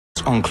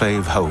poorest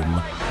enclave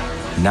home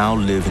now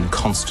live in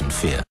constant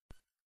fear.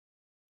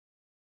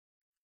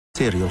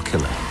 Serial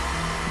killer.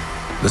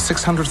 The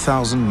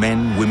 600,000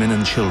 men, women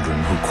and children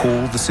who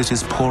call the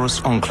city's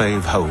poorest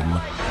enclave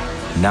home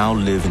now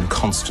live in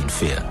constant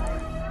fear.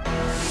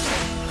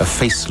 A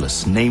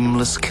faceless,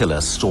 nameless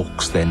killer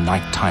stalks their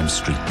nighttime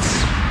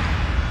streets.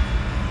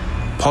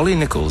 Polly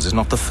Nichols is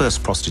not the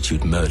first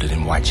prostitute murdered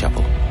in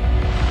Whitechapel.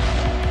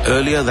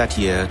 Earlier that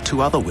year,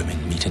 2 other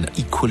women meet an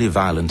equally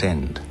violent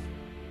end.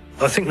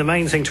 I think the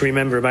main thing to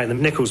remember about the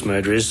Nichols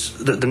murder is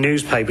that the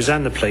newspapers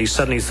and the police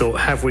suddenly thought,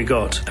 have we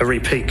got a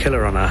repeat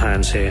killer on our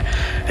hands here?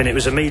 And it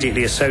was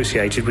immediately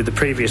associated with the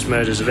previous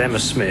murders of Emma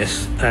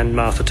Smith and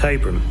Martha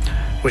Tabram,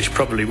 which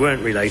probably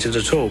weren't related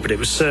at all, but it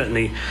was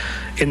certainly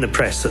in the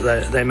press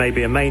that there may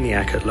be a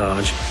maniac at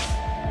large.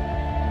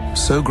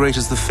 So great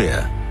is the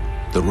fear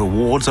that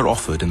rewards are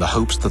offered in the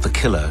hopes that the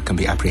killer can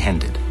be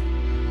apprehended.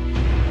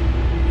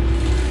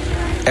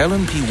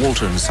 Ellen P.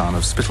 Walton Son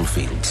of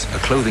Spitalfields, a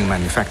clothing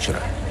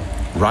manufacturer,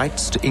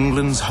 writes to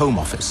England's Home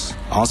Office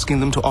asking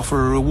them to offer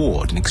a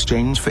reward in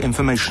exchange for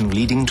information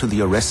leading to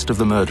the arrest of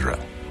the murderer.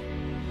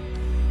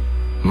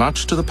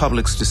 Much to the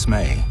public's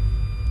dismay,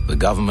 the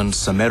government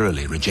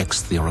summarily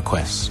rejects the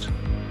request.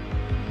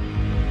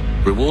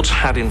 Rewards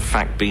had in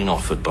fact been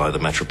offered by the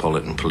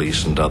Metropolitan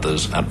Police and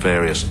others at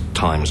various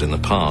times in the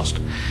past,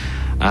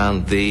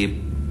 and the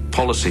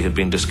policy had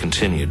been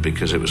discontinued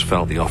because it was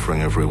felt the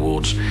offering of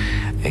rewards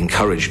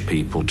encouraged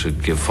people to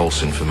give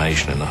false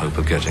information in the hope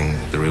of getting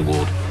the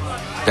reward.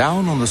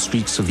 Down on the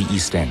streets of the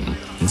East End,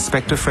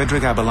 Inspector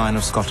Frederick Aberline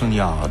of Scotland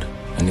Yard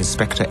and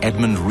Inspector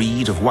Edmund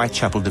Reed of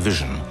Whitechapel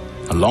Division,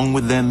 along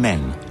with their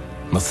men,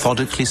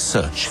 methodically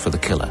search for the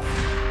killer.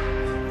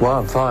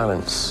 While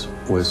violence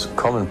was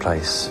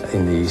commonplace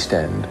in the East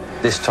End,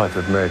 this type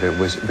of murder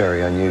was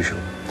very unusual,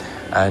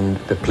 and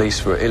the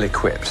police were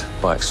ill-equipped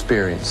by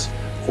experience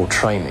or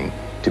training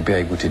to be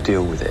able to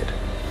deal with it.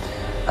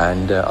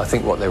 And I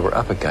think what they were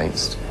up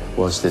against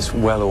was this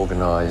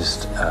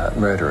well-organised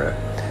murderer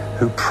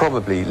who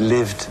probably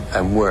lived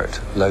and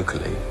worked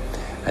locally,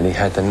 and he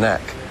had the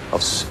knack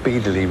of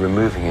speedily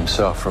removing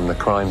himself from the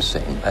crime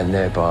scene and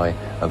thereby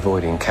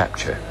avoiding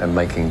capture and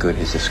making good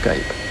his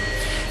escape.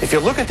 If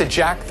you look at the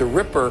Jack the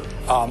Ripper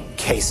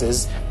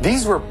cases,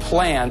 these were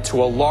planned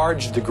to a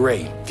large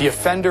degree. The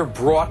offender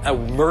brought a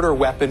murder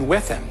weapon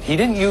with him. He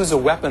didn't use a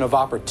weapon of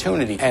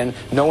opportunity, and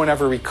no one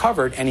ever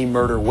recovered any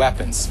murder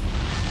weapons.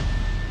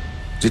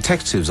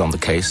 Detectives on the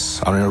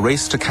case are in a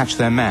race to catch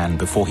their man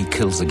before he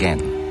kills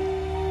again.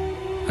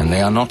 And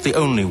they are not the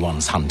only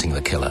ones hunting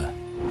the killer.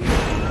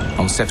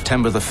 On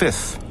September the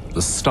 5th,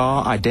 the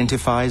Star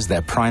identifies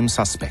their prime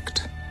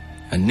suspect,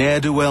 a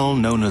ne'er-do-well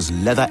known as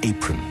Leather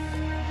Apron.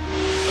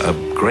 A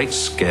great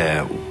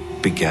scare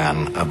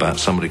began about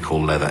somebody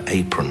called Leather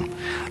Apron.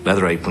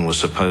 Leather Apron was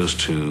supposed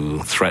to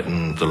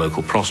threaten the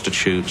local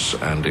prostitutes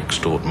and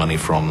extort money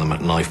from them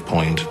at knife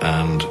point,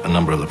 and a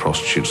number of the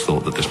prostitutes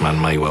thought that this man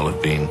may well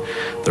have been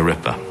the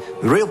Ripper.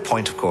 The real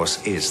point, of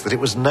course, is that it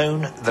was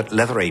known that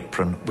Leather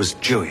Apron was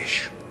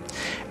Jewish,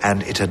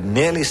 and it had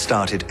nearly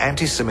started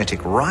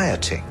anti-Semitic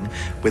rioting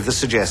with the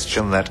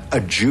suggestion that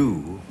a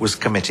Jew was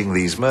committing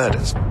these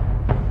murders.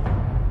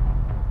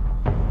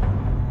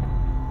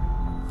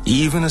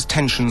 Even as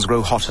tensions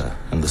grow hotter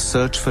and the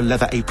search for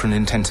Leather Apron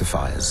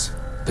intensifies,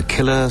 the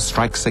killer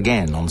strikes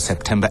again on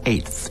September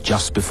 8th,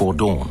 just before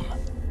dawn.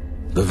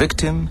 The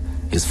victim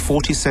is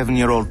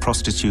 47-year-old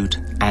prostitute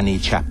Annie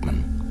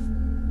Chapman.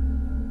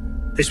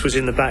 This was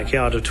in the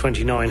backyard of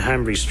 29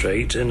 Hanbury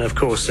Street, and of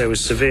course there was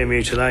severe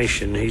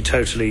mutilation. He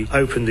totally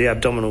opened the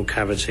abdominal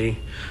cavity.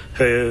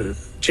 Her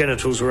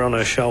genitals were on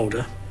her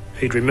shoulder.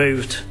 He'd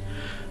removed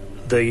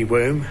the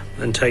womb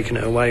and taken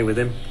it away with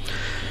him,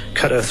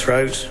 cut her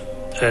throat,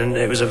 and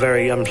it was a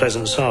very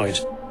unpleasant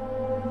sight.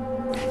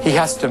 He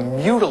has to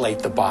mutilate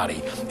the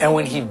body, and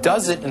when he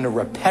does it in a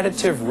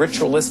repetitive,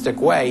 ritualistic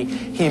way,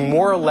 he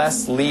more or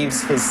less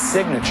leaves his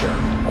signature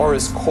or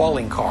his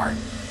calling card.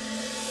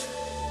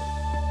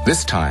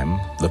 This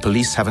time, the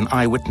police have an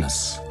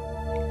eyewitness,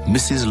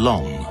 Mrs.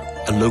 Long,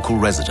 a local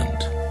resident.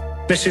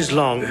 Mrs.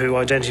 Long, who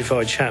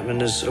identified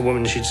Chapman as a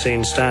woman she'd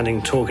seen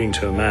standing talking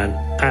to a man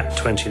at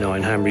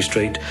 29 Hanbury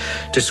Street,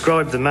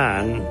 described the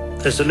man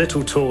as a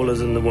little taller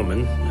than the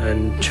woman,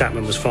 and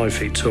Chapman was 5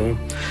 feet tall.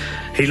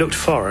 He looked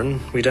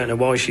foreign. We don't know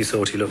why she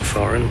thought he looked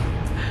foreign.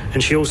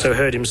 And she also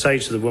heard him say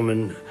to the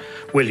woman,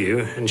 "Will you?"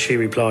 And she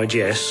replied,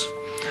 "Yes."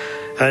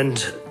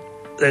 And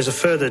there's a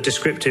further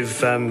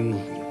descriptive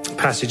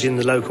passage in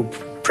the local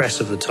press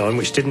of the time,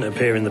 which didn't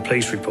appear in the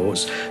police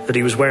reports, that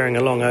he was wearing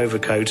a long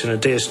overcoat and a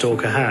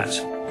deerstalker hat.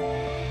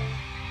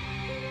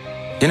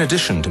 In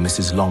addition to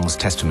Mrs. Long's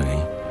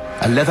testimony,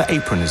 a leather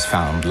apron is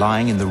found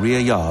lying in the rear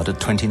yard at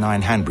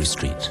 29 Hanbury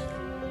Street.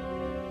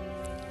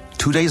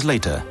 2 days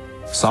later,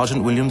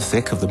 Sergeant William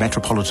Thick of the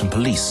Metropolitan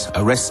Police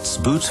arrests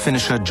boots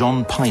finisher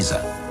John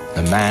Pizer,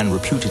 the man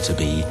reputed to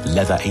be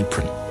Leather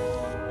Apron.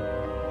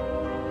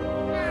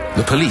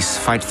 The police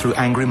fight through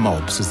angry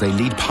mobs as they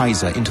lead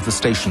Pizer into the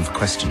station for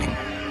questioning.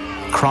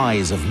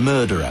 Cries of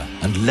murderer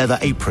and Leather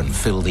Apron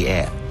fill the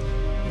air.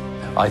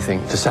 I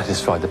think to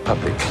satisfy the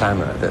public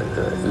clamour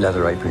that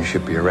Leather Apron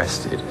should be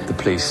arrested, the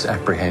police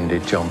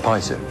apprehended John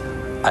Pizer.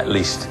 At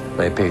least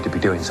they appeared to be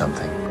doing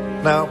something.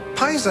 Now,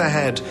 Pizer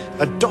had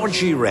a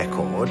dodgy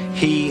record.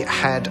 He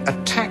had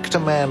attacked a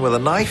man with a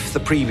knife the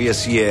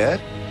previous year,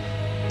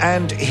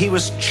 and he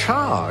was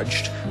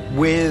charged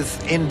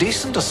with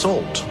indecent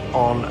assault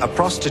on a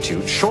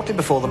prostitute shortly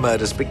before the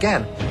murders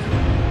began.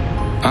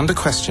 Under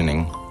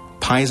questioning,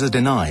 Pizer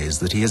denies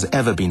that he has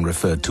ever been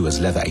referred to as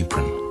Leather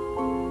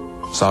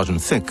Apron.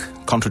 Sergeant Thick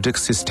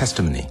contradicts his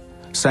testimony,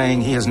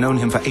 saying he has known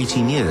him for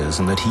 18 years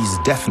and that he's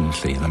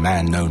definitely the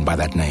man known by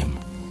that name.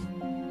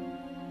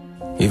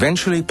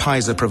 Eventually,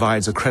 Pizer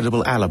provides a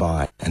credible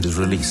alibi and is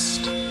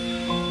released.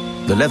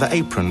 The leather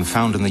apron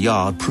found in the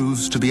yard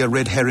proves to be a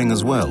red herring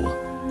as well.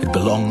 It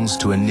belongs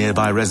to a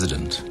nearby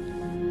resident.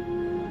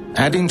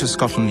 Adding to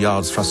Scotland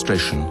Yard's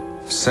frustration,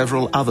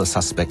 several other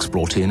suspects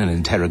brought in and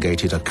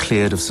interrogated are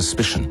cleared of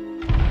suspicion.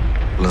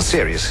 And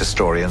serious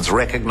historians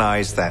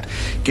recognise that,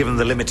 given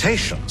the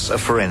limitations of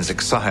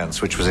forensic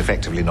science, which was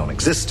effectively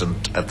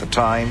non-existent at the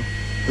time,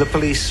 the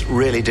police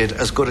really did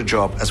as good a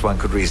job as one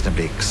could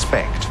reasonably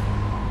expect.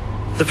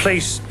 The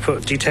police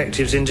put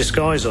detectives in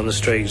disguise on the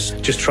streets,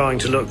 just trying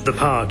to look the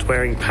part,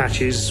 wearing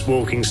patches,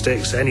 walking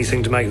sticks,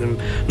 anything to make them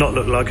not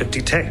look like a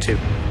detective.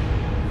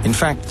 In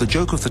fact, the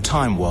joke of the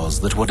time was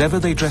that whatever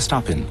they dressed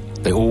up in,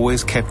 they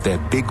always kept their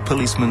big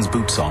policeman's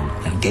boots on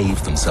and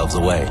gave themselves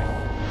away.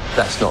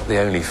 That's not the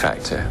only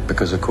factor,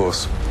 because, of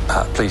course,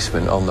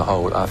 policemen, on the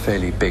whole, are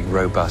fairly big,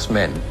 robust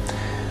men.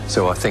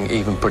 So I think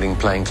even putting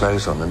plain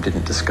clothes on them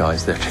didn't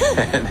disguise their,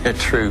 their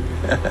true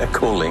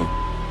calling.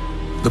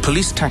 The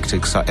police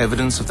tactics are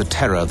evidence of the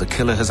terror the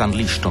killer has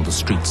unleashed on the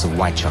streets of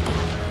Whitechapel.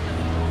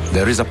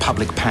 There is a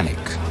public panic,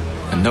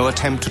 and no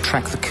attempt to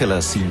track the killer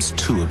seems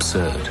too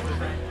absurd.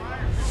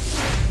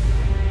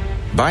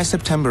 By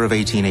September of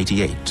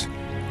 1888,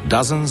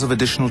 dozens of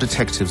additional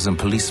detectives and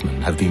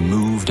policemen have been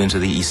moved into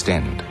the East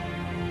End.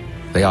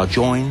 They are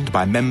joined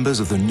by members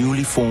of the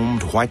newly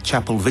formed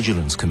Whitechapel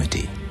Vigilance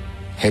Committee,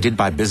 headed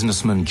by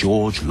businessman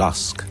George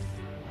Lusk.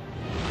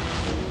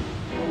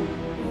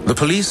 The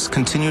police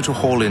continue to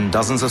haul in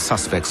dozens of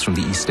suspects from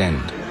the East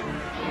End.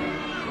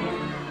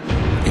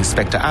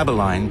 Inspector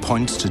Aberline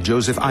points to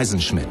Joseph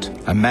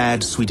Eisenschmidt, a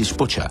mad Swedish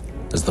butcher,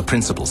 as the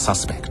principal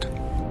suspect.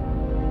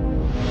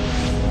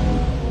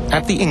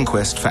 At the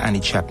inquest for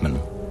Annie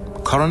Chapman,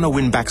 Coroner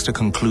Wynne Baxter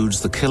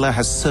concludes the killer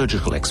has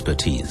surgical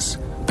expertise,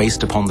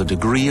 based upon the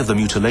degree of the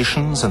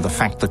mutilations and the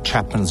fact that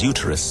Chapman's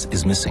uterus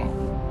is missing.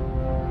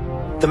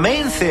 The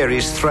main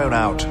theories thrown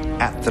out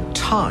at the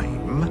time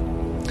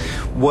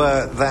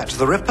were that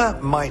the Ripper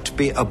might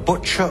be a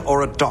butcher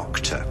or a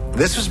doctor.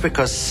 This was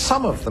because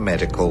some of the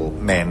medical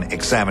men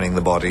examining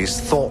the bodies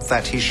thought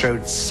that he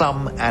showed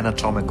some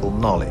anatomical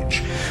knowledge.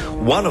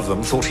 One of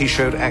them thought he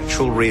showed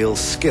actual real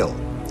skill.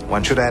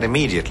 One should add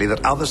immediately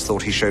that others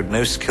thought he showed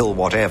no skill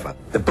whatever.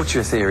 The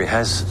butcher theory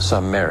has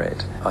some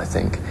merit, I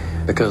think,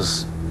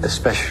 because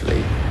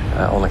especially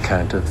on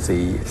account of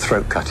the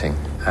throat cutting.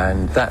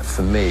 And that,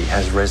 for me,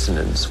 has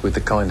resonance with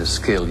the kind of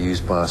skill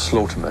used by a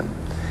slaughterman.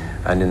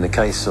 And in the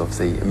case of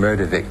the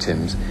murder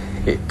victims,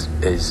 it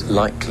is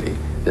likely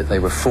that they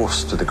were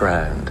forced to the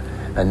ground,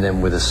 and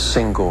then with a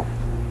single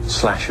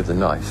slash of the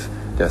knife,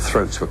 their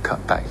throats were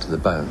cut back to the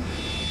bone.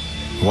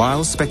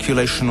 While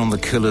speculation on the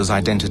killer's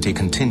identity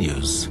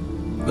continues,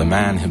 the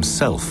man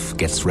himself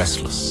gets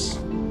restless.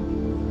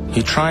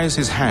 He tries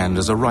his hand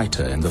as a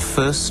writer in the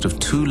first of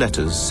 2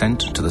 letters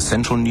sent to the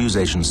Central News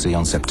Agency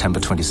on September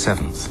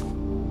 27th.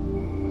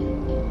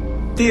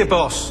 Dear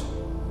boss,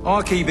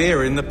 I keep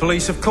hearing the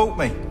police have caught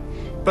me,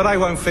 but they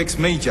won't fix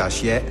me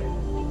just yet.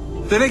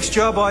 The next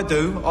job I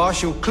do, I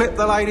shall clip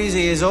the lady's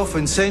ears off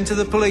and send to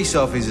the police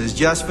officers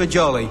just for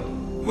jolly.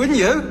 Wouldn't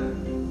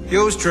you?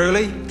 Yours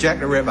truly, Jack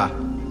the Ripper.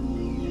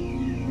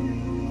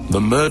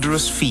 The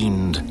murderous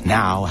fiend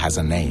now has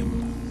a name.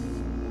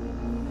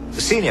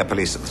 The senior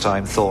police at the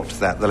time thought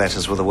that the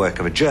letters were the work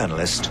of a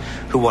journalist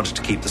who wanted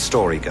to keep the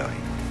story going.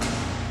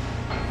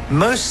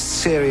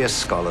 Most serious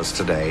scholars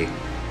today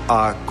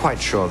are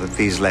quite sure that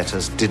these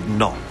letters did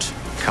not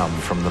come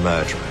from the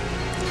murderer.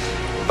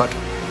 But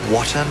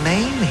what a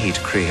name he'd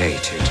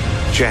created,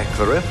 Jack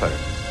the Ripper.